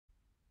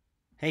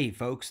Hey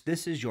folks,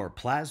 this is your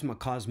Plasma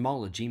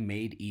Cosmology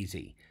made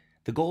easy.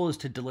 The goal is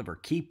to deliver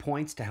key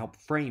points to help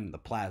frame the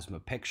plasma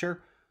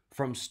picture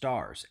from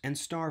stars and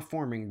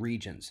star-forming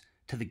regions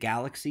to the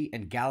galaxy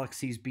and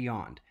galaxies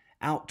beyond,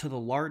 out to the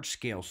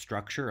large-scale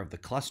structure of the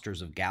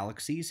clusters of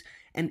galaxies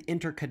and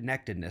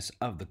interconnectedness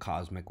of the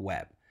cosmic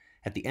web.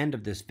 At the end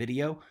of this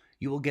video,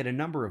 you will get a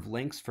number of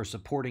links for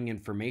supporting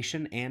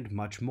information and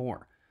much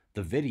more.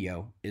 The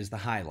video is the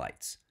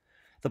highlights.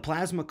 The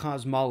plasma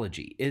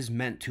cosmology is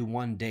meant to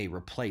one day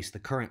replace the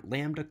current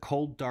lambda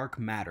cold dark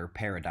matter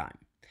paradigm.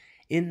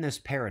 In this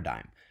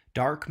paradigm,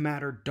 dark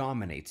matter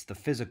dominates the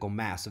physical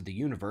mass of the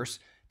universe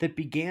that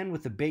began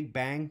with the Big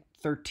Bang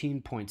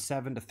 13.7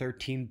 to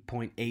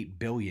 13.8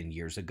 billion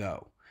years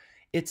ago.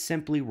 It's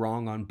simply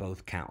wrong on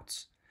both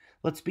counts.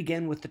 Let's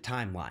begin with the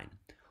timeline.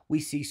 We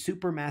see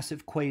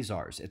supermassive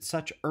quasars at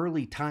such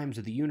early times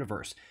of the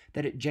universe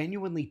that it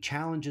genuinely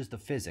challenges the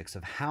physics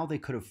of how they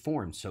could have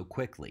formed so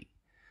quickly.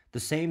 The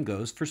same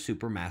goes for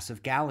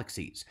supermassive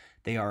galaxies.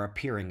 They are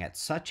appearing at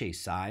such a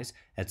size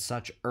at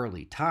such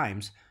early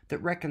times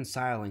that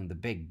reconciling the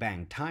Big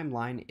Bang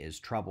timeline is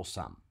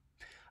troublesome.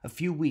 A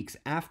few weeks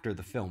after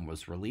the film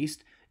was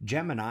released,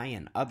 Gemini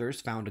and others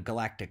found a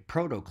galactic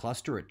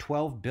protocluster at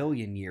 12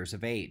 billion years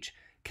of age.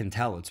 Can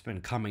tell it's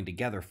been coming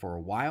together for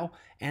a while,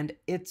 and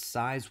its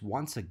size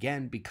once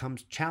again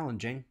becomes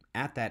challenging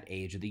at that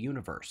age of the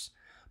universe.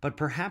 But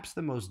perhaps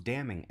the most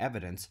damning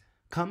evidence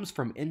comes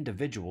from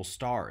individual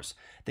stars.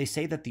 They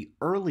say that the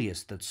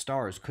earliest that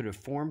stars could have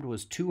formed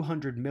was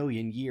 200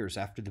 million years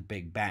after the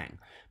Big Bang,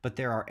 but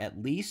there are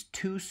at least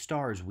two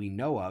stars we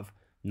know of,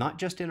 not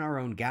just in our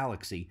own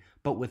galaxy,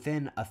 but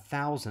within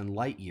 1,000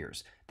 light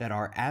years, that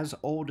are as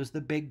old as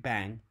the Big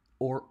Bang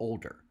or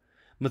older.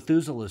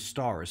 Methuselah's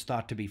star is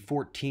thought to be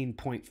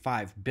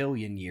 14.5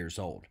 billion years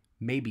old,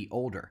 maybe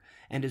older,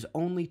 and is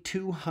only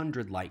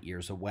 200 light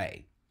years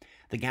away.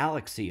 The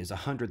galaxy is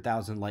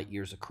 100,000 light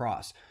years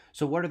across,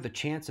 so what are the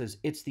chances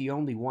it's the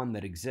only one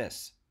that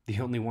exists?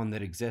 The only one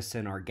that exists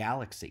in our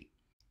galaxy.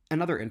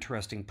 Another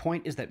interesting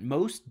point is that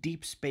most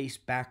deep space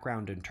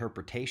background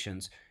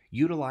interpretations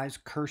utilize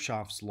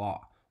Kirchhoff's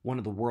law. One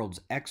of the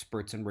world's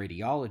experts in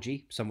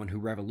radiology, someone who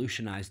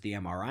revolutionized the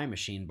MRI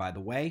machine by the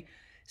way,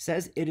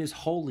 says it is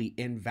wholly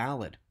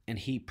invalid, and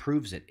he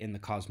proves it in the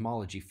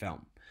Cosmology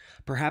film.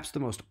 Perhaps the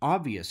most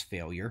obvious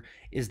failure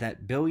is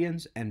that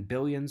billions and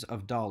billions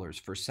of dollars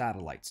for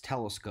satellites,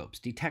 telescopes,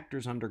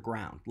 detectors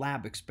underground,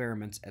 lab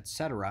experiments,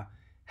 etc.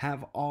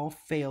 have all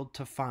failed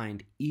to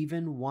find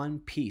even one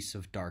piece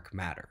of dark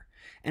matter.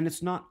 And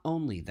it's not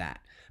only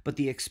that, but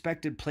the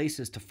expected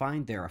places to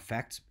find their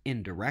effects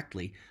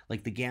indirectly,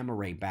 like the gamma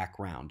ray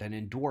background and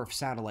in dwarf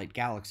satellite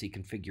galaxy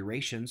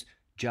configurations,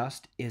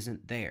 just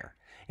isn't there.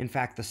 In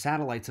fact, the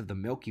satellites of the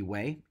Milky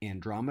Way,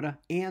 Andromeda,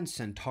 and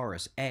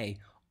Centaurus A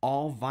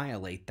all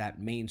violate that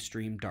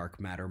mainstream dark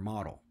matter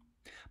model.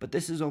 But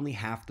this is only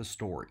half the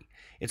story.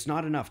 It's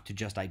not enough to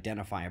just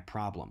identify a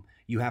problem.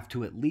 You have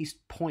to at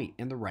least point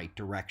in the right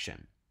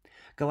direction.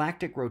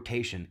 Galactic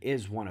rotation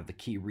is one of the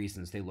key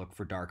reasons they look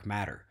for dark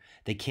matter.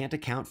 They can't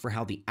account for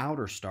how the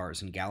outer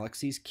stars and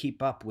galaxies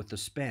keep up with the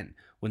spin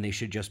when they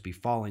should just be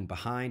falling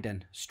behind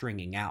and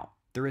stringing out.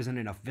 There isn't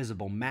enough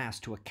visible mass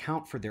to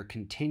account for their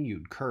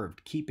continued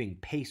curved keeping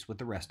pace with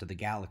the rest of the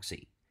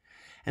galaxy.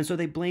 And so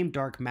they blame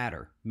dark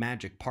matter,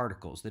 magic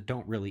particles that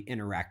don't really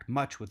interact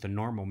much with the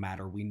normal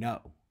matter we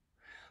know.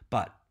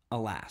 But,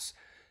 alas,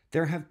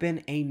 there have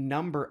been a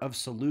number of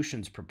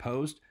solutions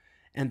proposed,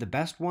 and the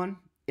best one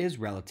is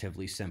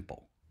relatively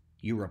simple.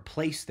 You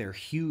replace their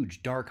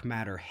huge dark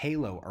matter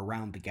halo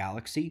around the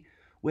galaxy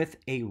with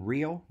a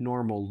real,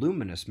 normal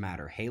luminous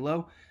matter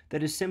halo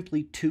that is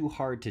simply too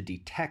hard to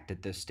detect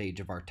at this stage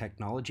of our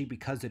technology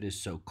because it is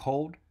so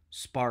cold,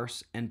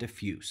 sparse, and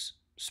diffuse,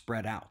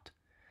 spread out.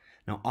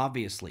 Now,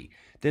 obviously,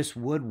 this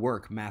would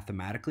work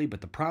mathematically,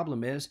 but the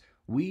problem is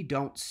we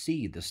don't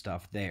see the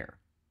stuff there.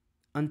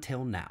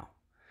 Until now.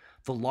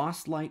 The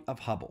lost light of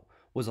Hubble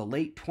was a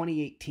late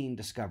 2018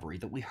 discovery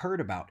that we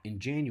heard about in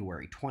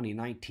January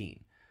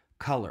 2019.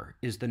 Color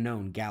is the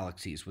known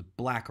galaxies, with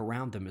black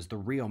around them as the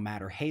real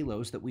matter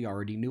halos that we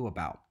already knew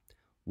about.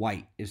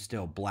 White is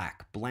still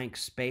black, blank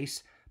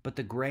space, but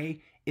the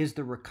gray is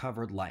the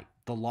recovered light,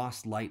 the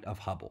lost light of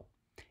Hubble.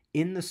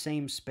 In the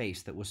same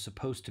space that was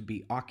supposed to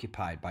be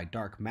occupied by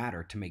dark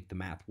matter to make the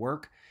math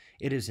work,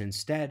 it is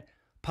instead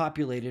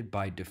populated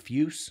by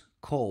diffuse,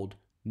 cold,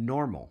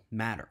 normal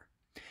matter.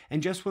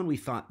 And just when we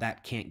thought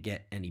that can't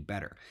get any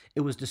better,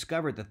 it was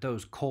discovered that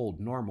those cold,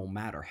 normal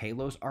matter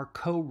halos are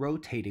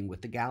co-rotating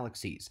with the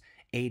galaxies,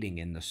 aiding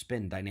in the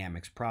spin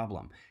dynamics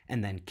problem.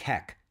 And then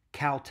Keck,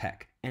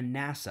 Caltech, and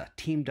NASA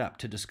teamed up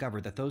to discover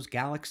that those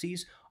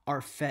galaxies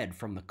are fed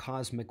from the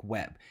cosmic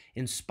web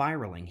in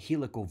spiraling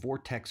helical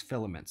vortex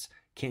filaments.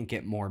 Can't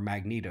get more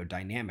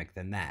magnetodynamic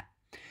than that.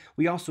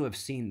 We also have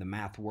seen the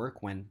math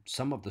work when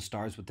some of the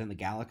stars within the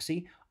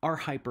galaxy are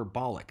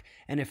hyperbolic,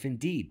 and if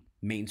indeed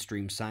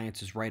mainstream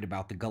science is right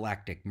about the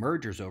galactic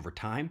mergers over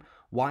time,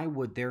 why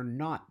would there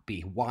not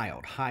be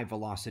wild,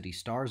 high-velocity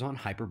stars on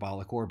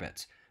hyperbolic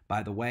orbits?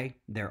 By the way,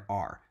 there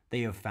are.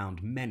 They have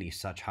found many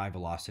such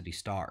high-velocity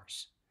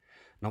stars.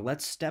 Now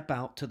let's step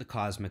out to the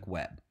cosmic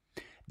web.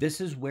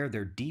 This is where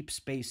their deep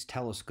space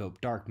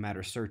telescope dark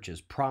matter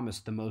searches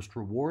promised the most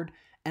reward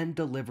and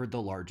delivered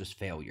the largest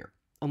failure.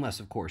 Unless,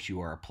 of course,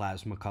 you are a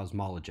plasma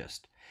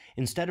cosmologist.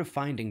 Instead of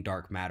finding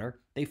dark matter,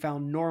 they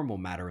found normal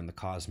matter in the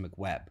cosmic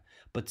web.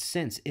 But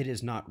since it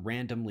is not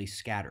randomly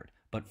scattered,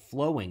 but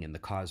flowing in the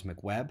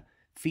cosmic web,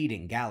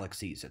 feeding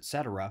galaxies,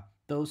 etc.,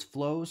 those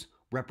flows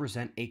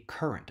represent a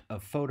current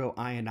of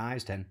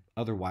photoionized and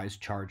otherwise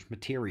charged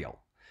material.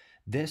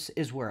 This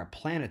is where a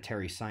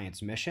planetary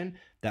science mission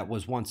that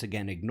was once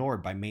again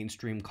ignored by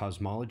mainstream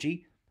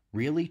cosmology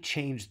really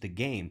changed the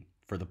game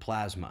for the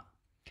plasma.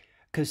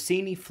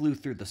 Cassini flew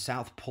through the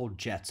South Pole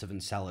jets of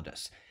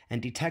Enceladus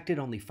and detected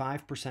only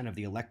 5% of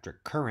the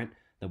electric current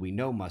that we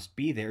know must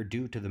be there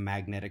due to the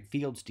magnetic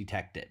fields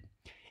detected.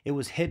 It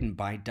was hidden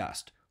by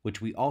dust, which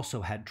we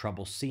also had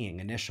trouble seeing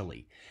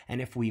initially,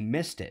 and if we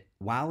missed it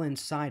while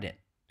inside it,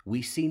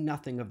 we see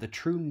nothing of the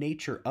true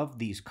nature of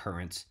these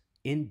currents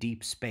in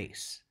deep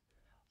space.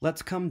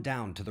 Let's come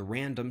down to the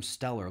random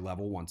stellar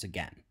level once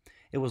again.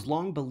 It was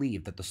long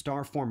believed that the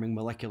star-forming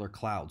molecular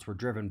clouds were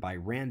driven by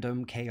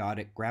random,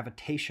 chaotic,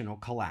 gravitational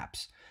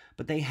collapse,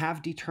 but they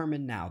have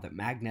determined now that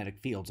magnetic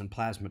fields and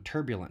plasma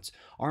turbulence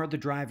are the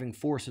driving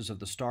forces of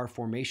the star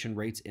formation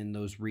rates in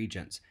those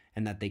regions,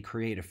 and that they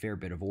create a fair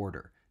bit of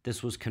order.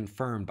 This was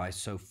confirmed by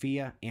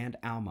Sophia and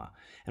Alma,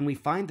 and we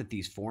find that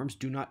these forms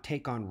do not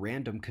take on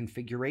random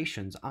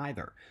configurations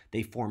either.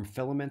 They form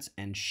filaments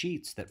and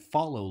sheets that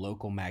follow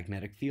local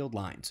magnetic field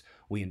lines.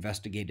 We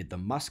investigated the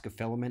Musca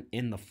filament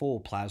in the full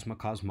plasma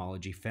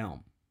cosmology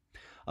film.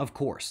 Of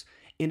course,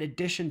 in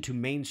addition to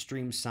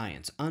mainstream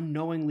science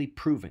unknowingly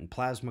proving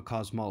plasma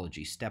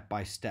cosmology step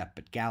by step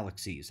at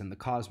galaxies and the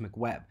cosmic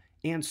web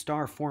and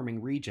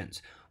star-forming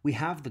regions, we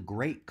have the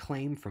great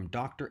claim from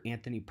Dr.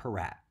 Anthony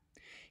Peratt.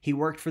 He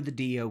worked for the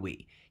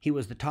DOE. He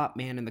was the top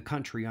man in the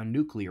country on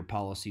nuclear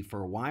policy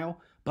for a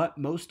while, but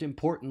most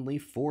importantly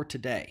for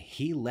today,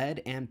 he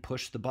led and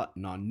pushed the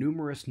button on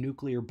numerous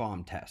nuclear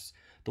bomb tests.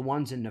 The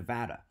ones in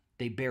Nevada,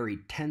 they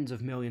buried tens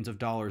of millions of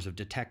dollars of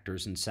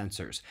detectors and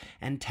sensors,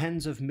 and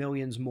tens of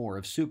millions more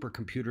of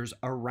supercomputers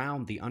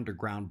around the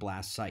underground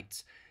blast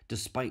sites.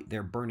 Despite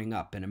their burning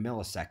up in a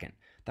millisecond,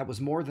 that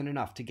was more than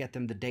enough to get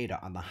them the data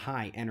on the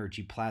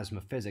high-energy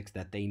plasma physics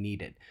that they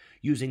needed,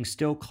 using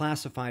still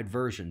classified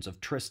versions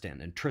of Tristan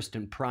and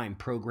Tristan Prime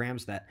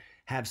programs that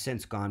have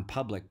since gone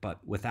public but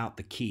without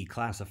the key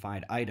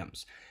classified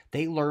items.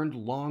 They learned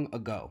long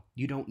ago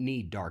you don't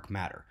need dark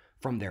matter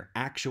from their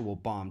actual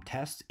bomb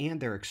tests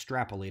and their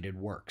extrapolated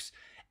works.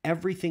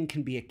 Everything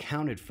can be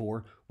accounted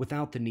for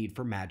without the need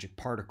for magic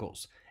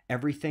particles.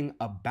 Everything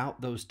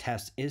about those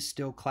tests is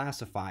still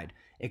classified,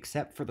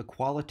 except for the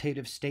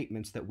qualitative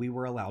statements that we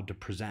were allowed to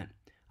present.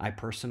 I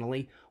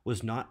personally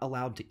was not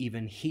allowed to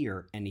even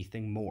hear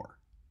anything more.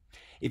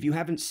 If you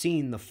haven't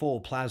seen the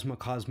full plasma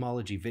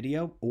cosmology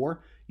video,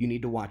 or you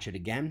need to watch it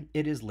again,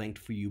 it is linked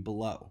for you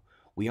below.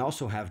 We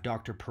also have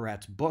Dr.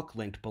 Peratt's book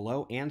linked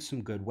below and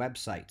some good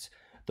websites.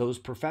 Those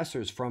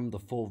professors from the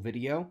full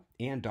video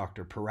and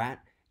Dr. Peratt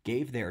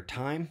gave their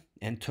time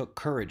and took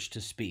courage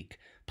to speak.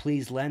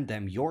 Please lend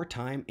them your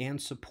time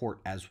and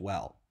support as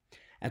well.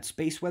 At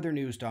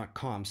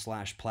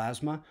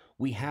spaceweathernews.com/plasma,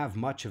 we have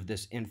much of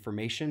this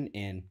information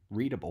in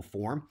readable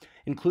form,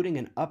 including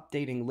an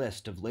updating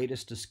list of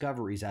latest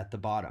discoveries at the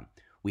bottom.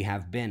 We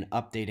have been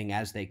updating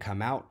as they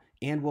come out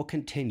and will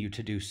continue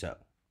to do so.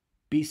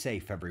 Be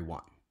safe,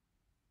 everyone.